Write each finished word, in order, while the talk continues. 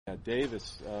Yeah,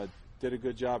 Davis did a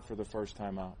good job for the first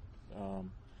time out.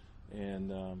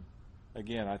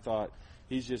 Again, I thought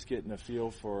he's just getting a feel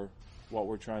for what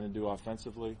we're trying to do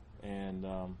offensively, and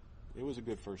it was a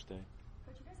good first day.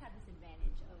 Coach, you guys have this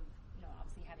advantage of,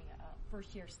 obviously having a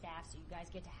first-year staff, so you guys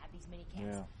get to have these mini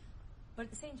camps. Yeah. But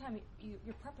at the same time,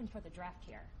 you're prepping for the draft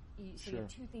here. So you have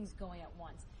two things going at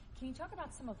once. Can you talk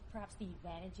about some of perhaps the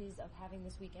advantages of having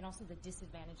this week and also the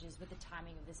disadvantages with the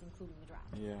timing of this, including the draft?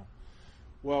 Yeah.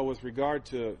 Well, with regard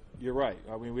to, you're right.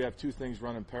 I mean, we have two things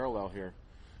running parallel here.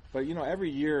 But, every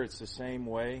year it's the same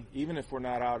way. Even if we're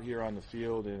not out here on the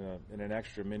field in an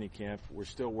extra mini camp, we're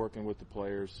still working with the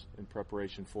players in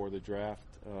preparation for the draft.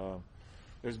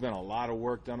 There's been a lot of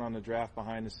work done on the draft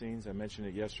behind the scenes. I mentioned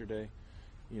it yesterday.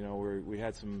 We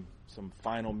had some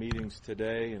final meetings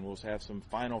today, and we'll have some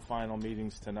final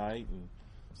meetings tonight, and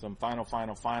some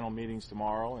final meetings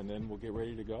tomorrow, and then we'll get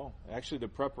ready to go. Actually, the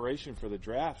preparation for the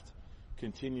draft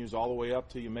continues all the way up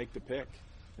till you make the pick,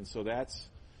 and so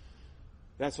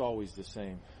that's always the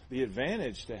same. The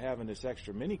advantage to having this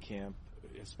extra mini camp,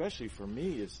 especially for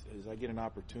me, is I get an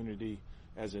opportunity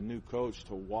as a new coach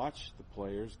to watch the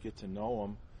players, get to know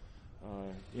them.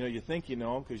 You think you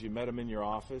know them because you met them in your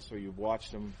office or you've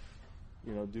watched them,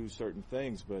 do certain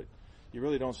things, but you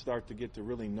really don't start to get to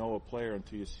really know a player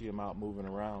until you see them out moving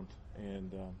around,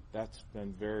 and that's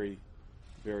been very,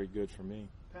 very good for me.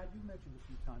 Pat, you mentioned a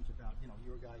few times about,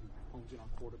 you're a guy who hones in on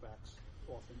quarterbacks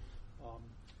often,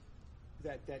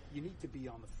 that you need to be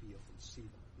on the field and see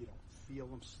them, feel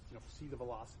them, see the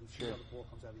velocity, see how the ball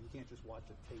comes out. You can't just watch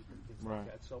a tape and things like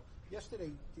that. So yesterday,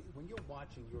 when you're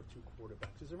watching your two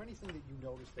quarterbacks, is there anything that you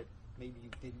noticed that maybe you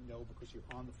didn't know because you're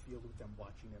on the field with them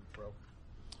watching them throw?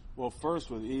 Well, first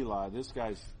with Eli, this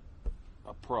guy's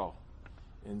a pro.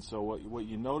 And so what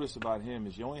you notice about him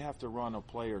is you only have to run a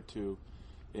play or two,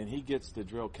 and he gets the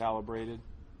drill calibrated,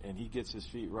 and he gets his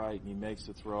feet right, and he makes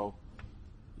the throw.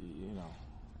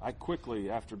 I quickly,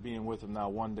 after being with him now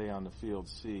one day on the field,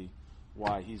 see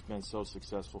why he's been so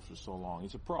successful for so long.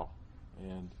 He's a pro,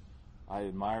 and I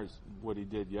admire what he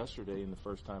did yesterday in the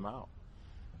first time out.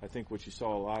 I think what you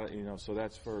saw a lot of, so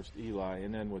that's first Eli.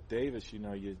 And then with Davis,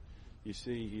 you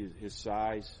see his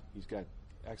size. He's got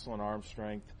excellent arm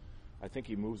strength. I think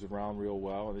he moves around real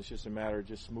well, and it's just a matter of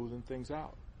just smoothing things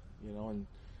out, and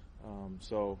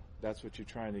so that's what you're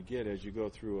trying to get as you go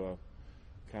through a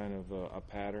kind of a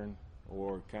pattern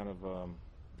or kind of, a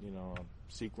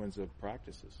sequence of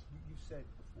practices. You said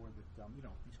before that,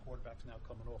 these quarterbacks now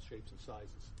come in all shapes and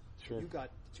sizes. Sure. You got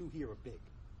two here are big.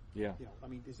 Yeah.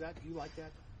 Is that, you like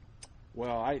that?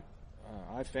 Well,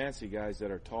 I fancy guys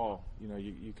that are tall.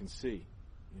 You can see,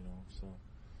 so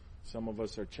some of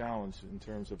us are challenged in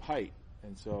terms of height.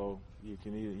 And so you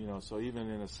can either, so even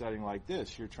in a setting like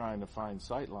this, you're trying to find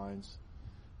sight lines,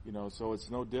 so it's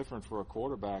no different for a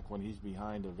quarterback when he's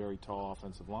behind a very tall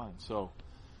offensive line. So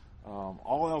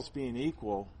all else being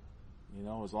equal,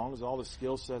 as long as all the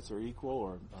skill sets are equal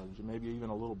or maybe even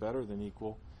a little better than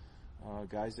equal,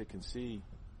 guys that can see,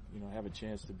 have a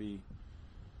chance to be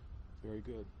very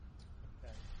good.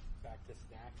 Back to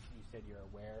Snacks, you said you're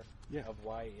aware of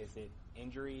why. Is it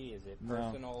injury? Is it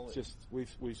personal? No, just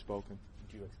we've spoken.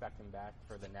 Do you expect him back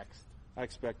for the next? I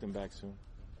expect him back soon.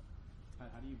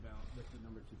 How do you balance with the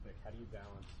number 2 pick? How do you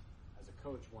balance as a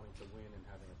coach wanting to win and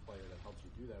having a player that helps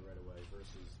you do that right away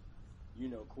versus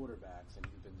quarterbacks and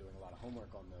you've been doing a lot of homework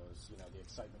on those, the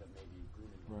excitement of maybe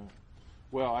grooming them? Right.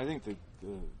 Well, I think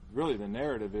really the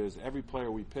narrative is every player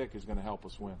we pick is going to help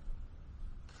us win.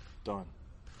 Done.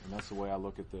 And that's the way I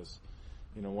look at this.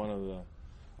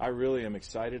 I really am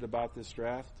excited about this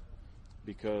draft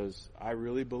because I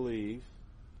really believe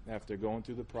after going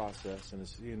through the process and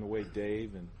seeing the way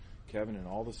Dave and Kevin and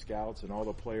all the scouts and all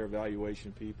the player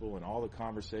evaluation people and all the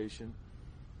conversation,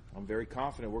 I'm very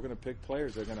confident we're going to pick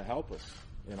players that are going to help us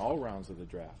in all rounds of the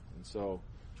draft. And so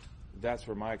that's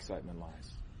where my excitement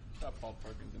lies. I saw Paul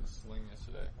Perkins in a sling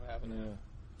yesterday. What happened there?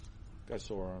 Got a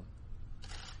sore arm.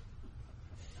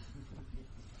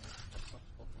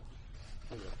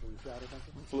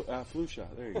 Flu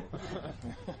shot. There you go.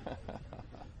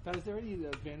 Pat, is there any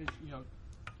advantage?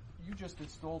 You just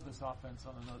installed this offense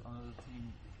on another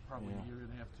team probably a year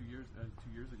and a half, 2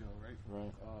 years ago, right?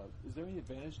 Right. Is there any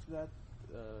advantage to that?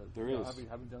 There is.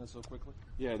 Having done it so quickly?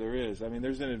 Yeah, there is. I mean,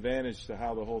 there's an advantage to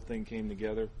how the whole thing came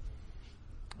together.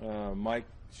 Mike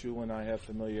Shula and I have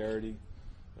familiarity.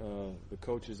 The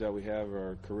coaches that we have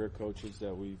are career coaches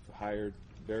that we've hired,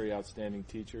 very outstanding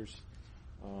teachers.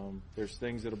 There's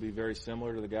things that'll be very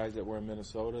similar to the guys that were in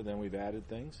Minnesota. Then we've added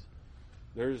things.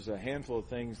 There's a handful of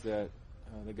things that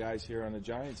the guys here on the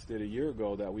Giants did a year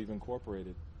ago that we've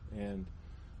incorporated. And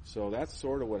so that's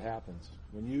sort of what happens.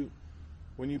 When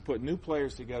when you put new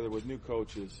players together with new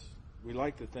coaches, we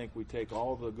like to think we take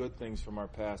all the good things from our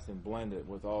past and blend it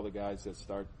with all the guys that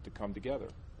start to come together.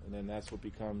 And then that's what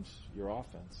becomes your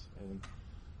offense. And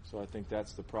so I think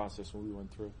that's the process we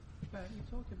went through. Pat, you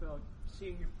talked about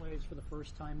seeing your plays for the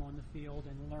first time on the field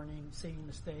and learning, seeing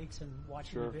mistakes and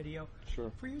watching the video.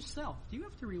 Sure. For yourself, do you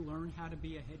have to relearn how to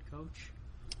be a head coach?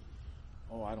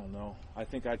 Oh, I don't know. I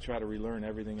think I try to relearn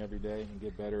everything every day and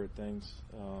get better at things.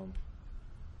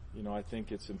 I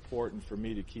think it's important for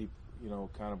me to keep,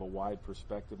 kind of a wide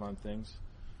perspective on things.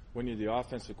 When you're the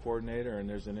offensive coordinator and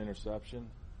there's an interception,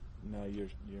 you're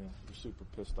super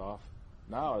pissed off.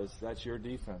 Now that's your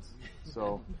defense.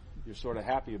 So you're sort of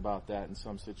happy about that in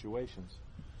some situations.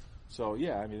 So,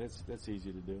 yeah, I mean, that's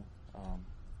easy to do. I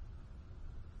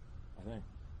think.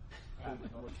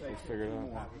 We'll figure it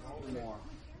out.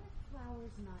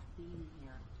 Flowers not being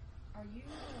here, are you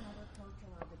another coach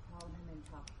allowed to call him and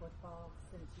talk football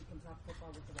since you can talk football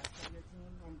with the rest of your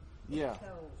team? And yeah.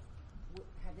 So,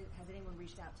 has anyone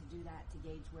reached out to do that to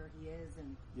gauge where he is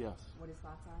and yes. what his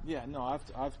thoughts are? Yeah, no,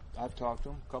 I've talked to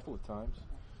him a couple of times.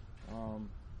 Okay.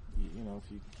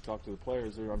 If you talk to the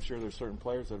players, I'm sure there's certain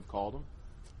players that have called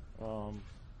him.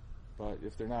 But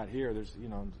if they're not here, there's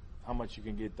how much you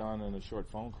can get done in a short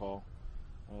phone call.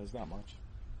 Is not much.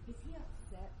 Is he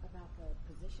upset about the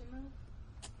position move?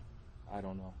 I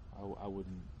don't know. I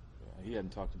wouldn't. He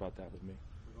hadn't talked about that with me.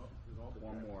 With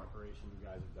all the preparation you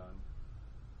guys have done,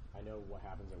 I know what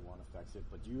happens at one affects it,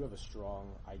 but do you have a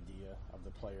strong idea of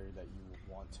the player that you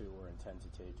want to or intend to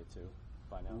take it to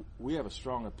by now? We have a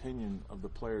strong opinion of the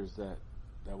players that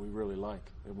we really like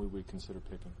and we would consider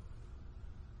picking.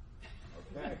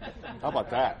 Okay. How about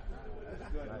that?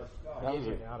 That was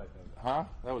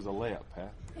that was a layup,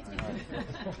 Pat.